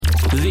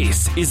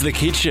This is The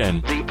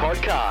Kitchen, The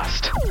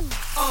podcast.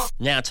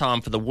 Now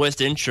time for the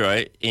worst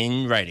intro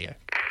in radio.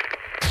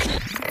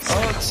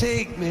 Oh,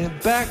 take me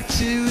back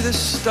to the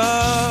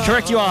start.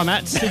 Correct you are,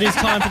 Matt. It is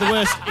time for the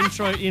worst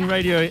intro in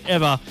radio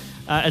ever.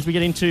 As we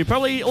get into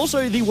probably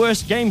also the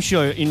worst game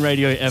show in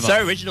radio ever.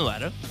 So original,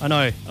 Adam. I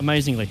know,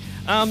 amazingly.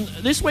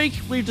 This week,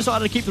 we've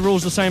decided to keep the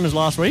rules the same as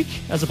last week,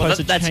 as opposed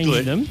to that's changing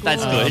good. them.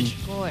 That's good.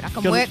 Good. I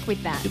can Got work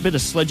with that. A bit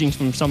of sledging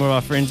from some of our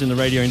friends in the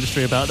radio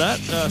industry about that.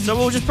 So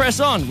we'll just press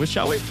on,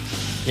 shall we?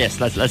 Yes,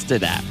 let's do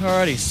that.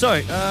 Alrighty,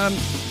 so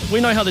we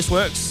know how this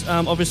works.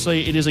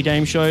 Obviously, it is a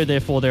game show,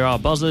 therefore there are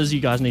buzzers. You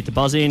guys need to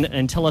buzz in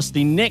and tell us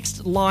the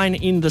next line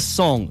in the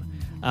song.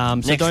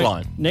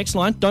 Next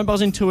line. Don't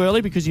buzz in too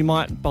early because you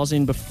might buzz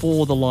in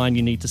before the line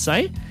you need to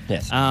say.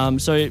 Yes.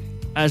 So,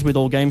 as with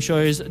all game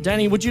shows,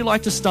 Danny, would you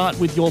like to start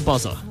with your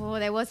buzzer? Oh,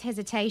 there was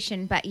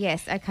hesitation, but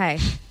yes, okay.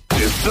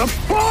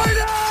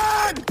 Disappointed!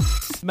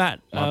 Matt,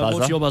 My buzzer?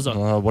 what's your buzzer?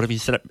 What have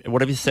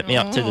you set me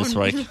up to this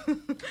week?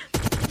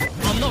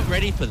 I'm not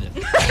ready for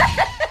this.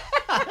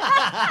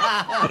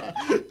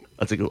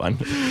 That's a good one.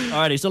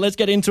 Alrighty, so let's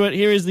get into it.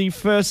 Here is the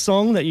first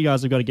song that you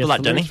guys have got to guess Good luck,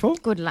 the lyrics Danny.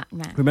 for. Good luck,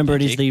 Matt. Remember,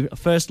 it is the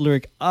first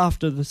lyric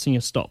after the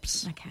singer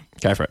stops. Okay.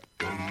 Go for it.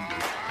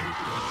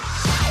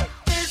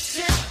 This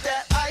is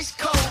that ice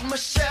cold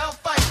Michelle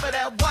fight for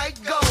that white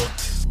gold.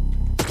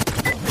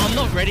 I'm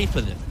not ready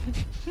for this.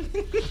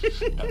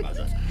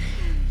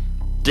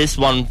 This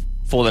one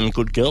for them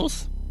good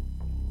girls.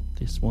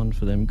 This one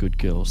for them good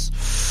girls.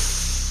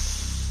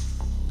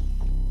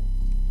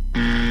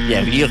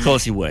 Yeah, of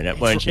course you weren't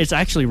you? It's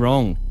actually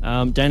wrong.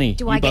 Danny,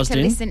 Do you I get buzzed to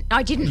in. listen?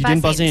 I didn't You buzz,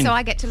 didn't buzz in. so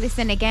I get to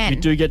listen again. You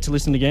do get to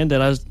listen again.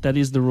 That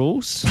is the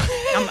rules.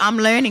 I'm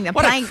learning. I'm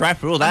What playing, a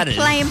crap rule that I'm is.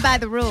 playing by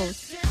the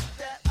rules.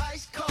 That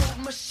ice cold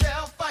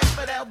Michelle fight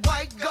for that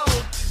white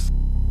gold.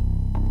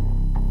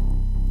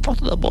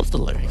 What's the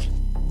lyric?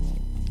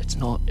 It's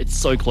not. It's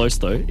so close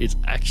though. It's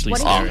actually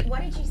scary.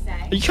 What did you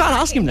say? You can't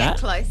ask him that.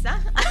 Closer.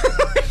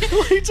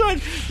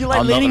 You're like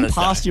I'm not leaning gonna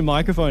past say. your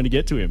microphone to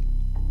get to him.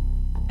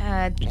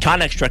 You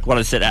can't extract what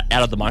I said out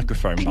of the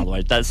microphone, by the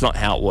way. That's not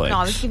how it works. No,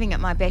 I was giving it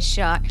my best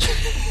shot.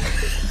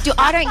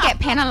 I don't get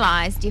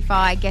penalised if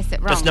I guess it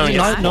wrong. Just knowing do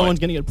it's I? No one's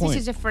going to get a This point.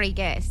 is a free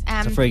guess.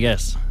 It's a free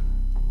guess.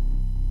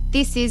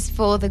 This is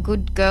for the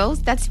good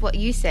girls. That's what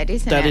you said,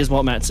 isn't it? That is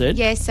what Matt said.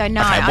 Yeah, so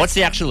no. Okay, what's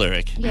the actual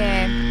lyric?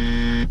 Yeah.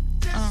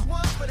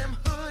 One for them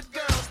hood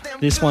girls. Them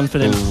This one for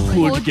them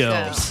good Good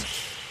girls. girls.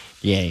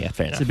 Yeah,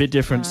 fair It's enough. a bit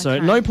different. So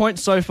Okay. no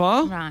points so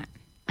far. Right.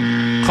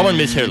 Common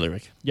misheard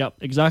lyric. Yep,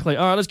 exactly.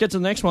 All right, let's get to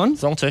the next one.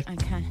 Song 2.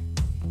 Okay.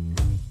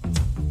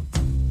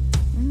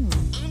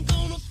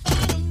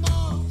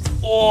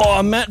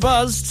 Oh, Matt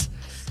buzzed.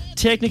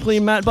 Technically,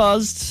 Matt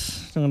buzzed.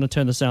 I'm going to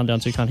turn the sound down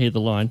so you can't hear the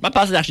line. My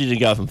buzzer actually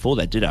didn't go off and fall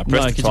there, did I? No,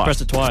 Pressed it because you twice.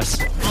 pressed it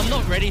twice. I'm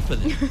not ready for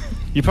this.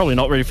 You're probably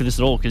not ready for this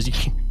at all because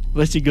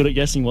unless you're good at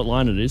guessing what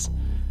line it is.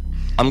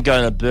 I'm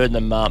going to burn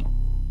them up.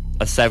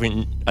 A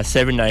seven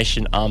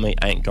nation army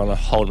ain't gonna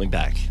hold me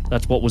back.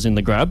 That's what was in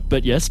the grab.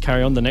 But yes,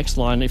 carry on the next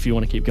line if you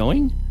want to keep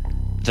going.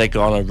 They're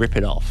gonna rip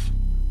it off.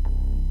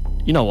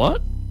 You know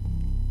what?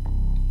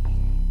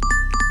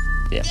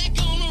 Yeah.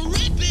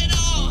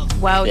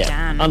 Well Yeah.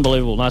 done.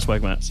 Unbelievable. Nice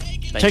work, Matt.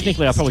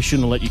 Technically, I probably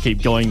shouldn't have let you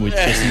keep going with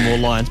guessing more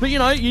lines. But,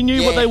 you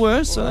knew what they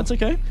were, so that's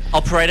okay.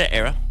 Operator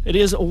error. It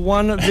is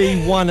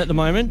 1v1 at the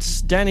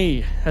moment.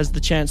 Danny has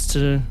the chance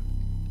to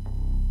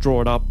draw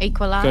it up.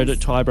 Equalise. Go to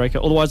tiebreaker.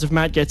 Otherwise, if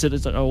Matt gets it,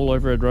 it's all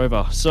over Ed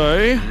Rover. So,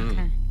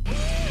 Okay.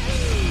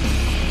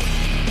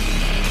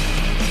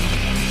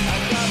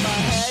 I got my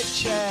head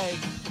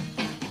checked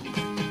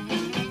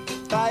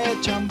by a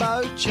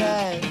jumbo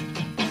jet.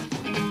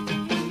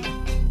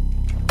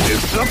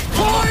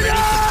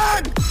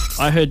 Disappointed!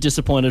 I heard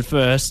disappointed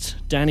first.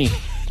 Danny.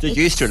 They're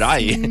used to it, are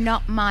you?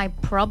 Not my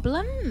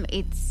problem.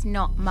 It's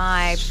not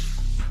my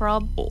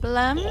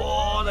problem.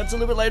 Oh, that's a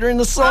little bit later in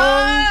the song.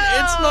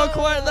 It's not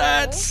quite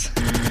that.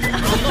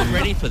 I'm not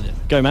ready for this.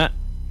 Go, Matt.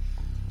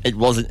 It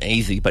wasn't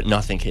easy, but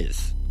nothing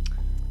is.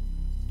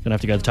 Gonna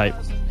have to go to tape.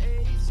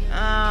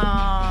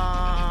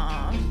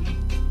 Oh,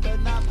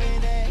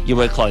 You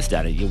were close,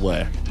 Daddy. You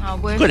were.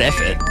 we're Good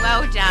effort.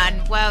 Well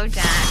done. Well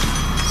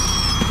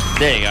done.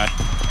 There you go.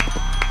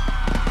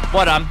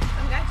 Well done.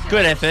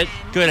 Good effort.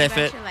 Good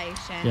effort.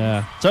 Congratulations.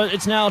 Yeah. So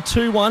it's now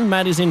 2-1.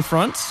 Matt is in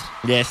front.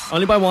 Yes.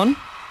 Only by one.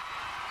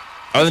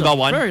 Only by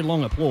one. Very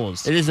long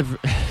applause. It is a...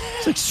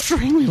 It's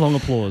extremely long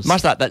applause.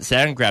 Much like that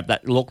sound grab,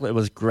 that look that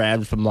was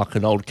grabbed from like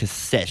an old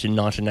cassette in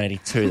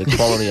 1982, the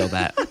quality of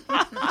that.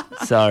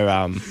 So,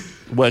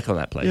 work on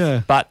that, please.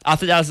 Yeah. But I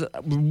think that was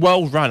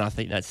well run, I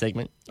think, that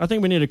segment. I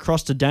think we need to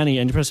cross to Danny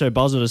and press her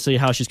buzzer to see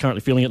how she's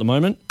currently feeling at the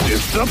moment.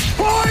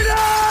 Disappointed!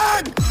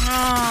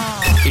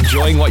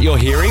 Enjoying what you're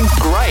hearing?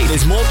 Great.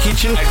 There's more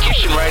kitchen at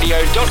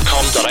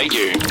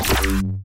kitchenradio.com.au.